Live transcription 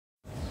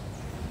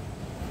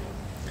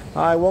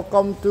Hi,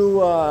 welcome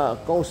to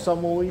Koh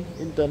Samui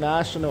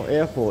International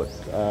Airport,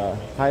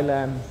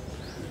 Thailand.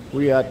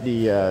 We are at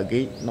the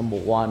gate number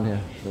 1 here.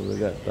 So we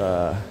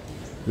got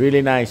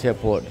really nice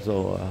airport.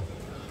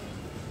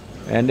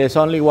 And there's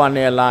only one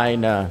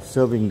airline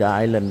serving the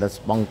island. That's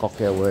Bangkok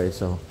Airways.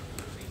 So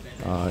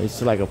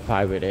it's like a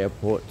private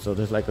airport. So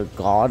there's like a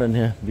garden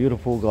here,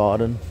 beautiful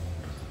garden.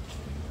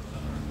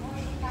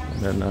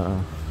 And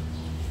then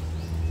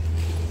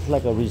it's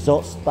like a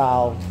resort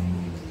style.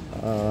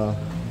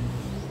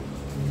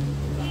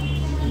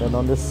 Then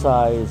on this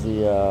side is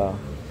the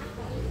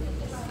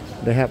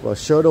they have a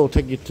shuttle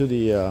take you to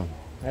the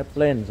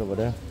airplanes over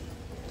there.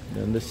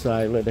 Then this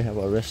side where they have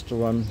a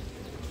restaurant.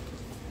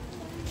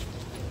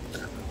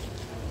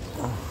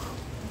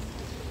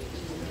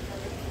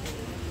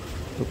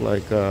 Look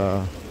like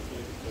a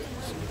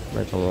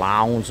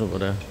lounge over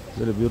there.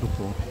 Really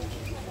beautiful.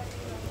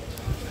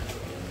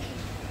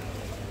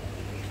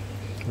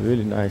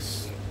 Really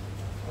nice.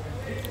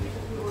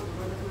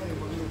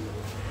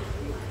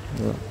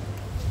 Yeah.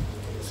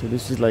 So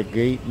this is like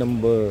gate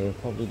number,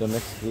 probably the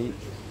next gate,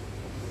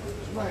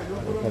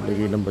 probably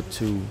gate number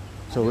 2.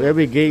 So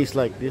every gate is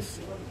like this,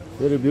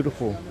 very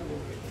beautiful.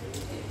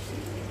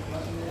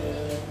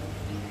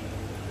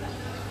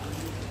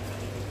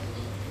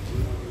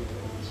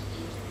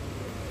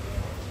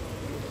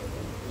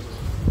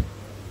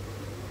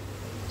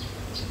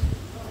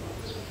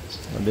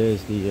 And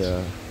there's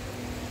the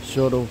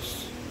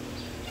shuttles,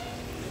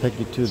 take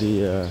you to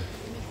the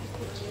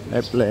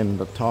airplane,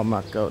 the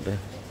tarmac out there.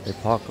 They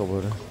park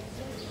over there.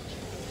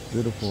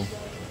 Beautiful.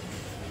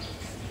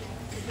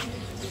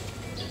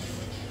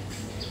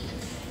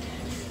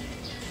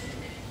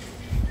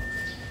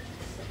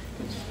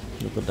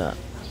 Look at that.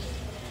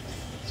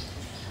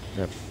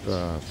 They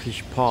have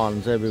fish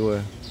ponds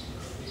everywhere.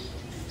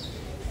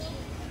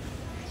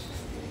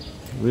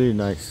 Really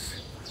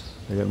nice.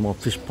 They got more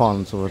fish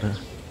ponds over there.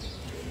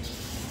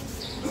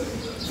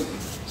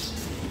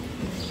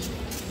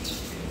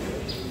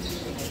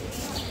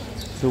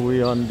 So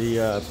we're on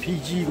the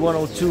PG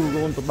 102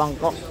 going to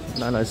Bangkok.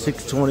 Now it's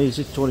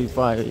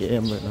 6:25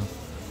 a.m. right now.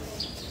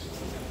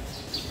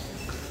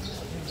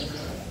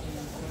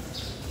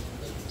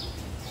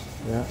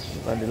 Yeah,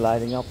 they're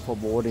lighting up for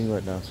boarding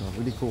right now. So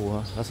really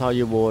cool, huh? That's how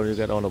you board. You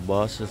get on a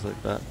bus just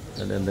like that,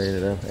 and then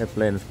the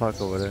airplane is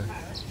parked over there.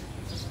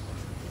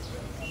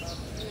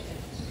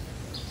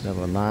 They have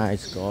a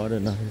nice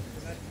garden out here.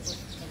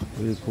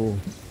 Really cool.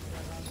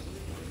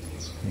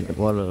 You got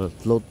one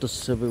of the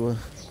lotus everywhere.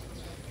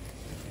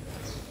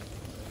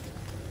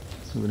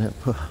 Even have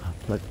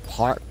like a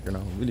park, you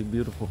know, really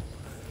beautiful.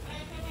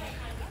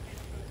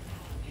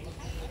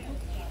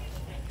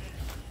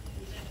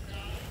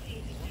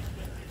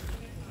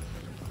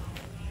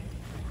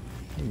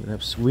 Even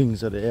have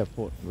swings at the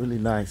airport, really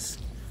nice.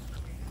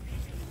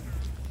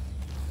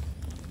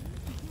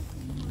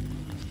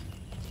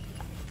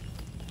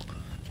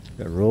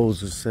 Got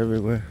roses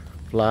everywhere,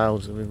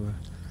 flowers everywhere.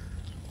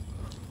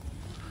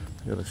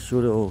 Got a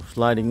shuttle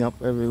sliding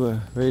up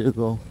everywhere, ready to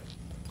go.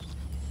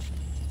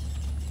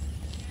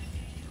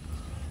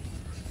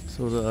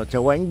 So the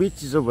Chawang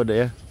beach is over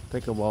there.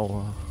 Take about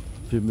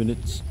a few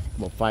minutes,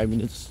 about 5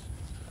 minutes.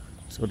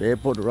 So the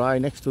airport right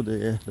next to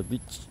the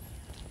beach.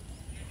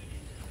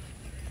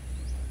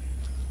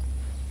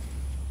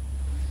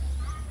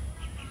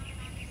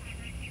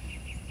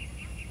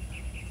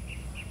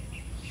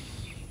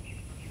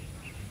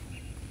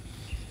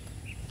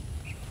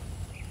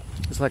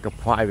 It's like a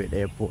private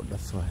airport,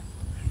 that's why.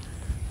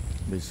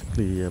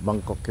 Basically,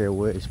 Bangkok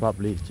Airways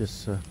probably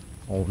just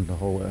own the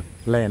whole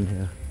land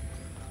here.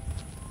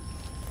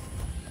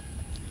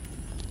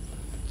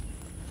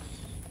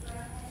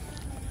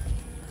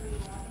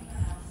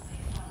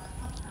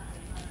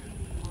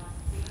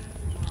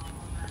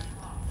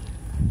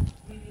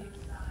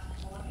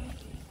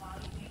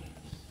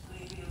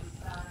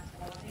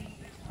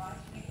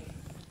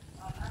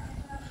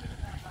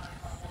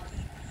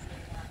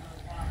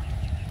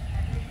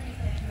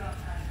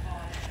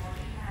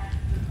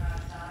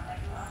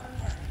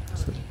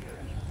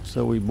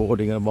 So we're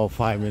boarding in about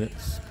 5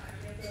 minutes.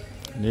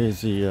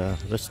 There's the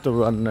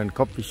restaurant and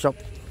coffee shop.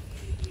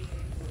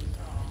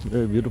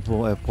 Very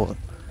beautiful airport.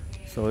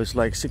 So it's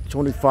like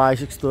 6:25,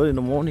 6:30 in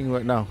the morning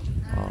right now,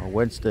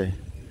 Wednesday.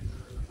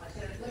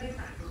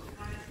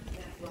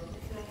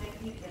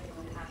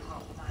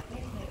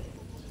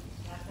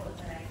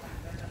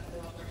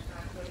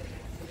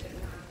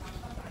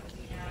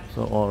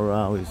 So all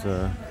around is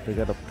they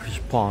got a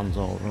fish ponds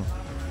all around.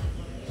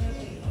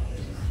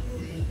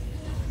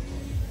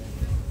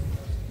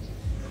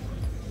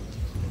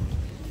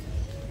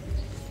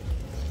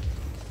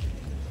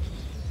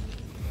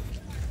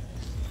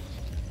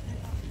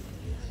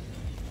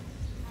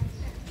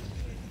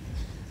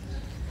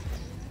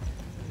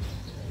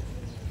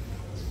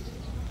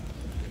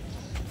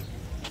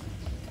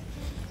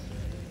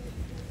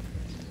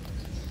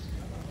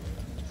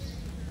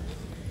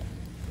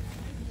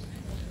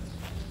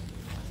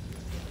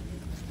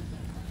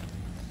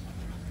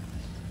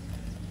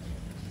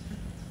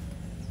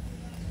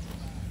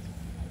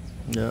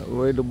 Yeah,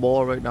 we're at the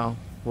ball right now.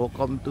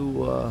 Welcome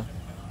to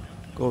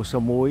Koh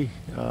Samui,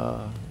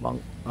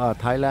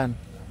 Thailand.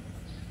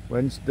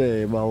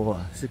 Wednesday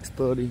about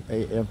 6:30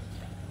 a.m.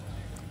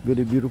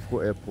 Very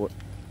beautiful airport.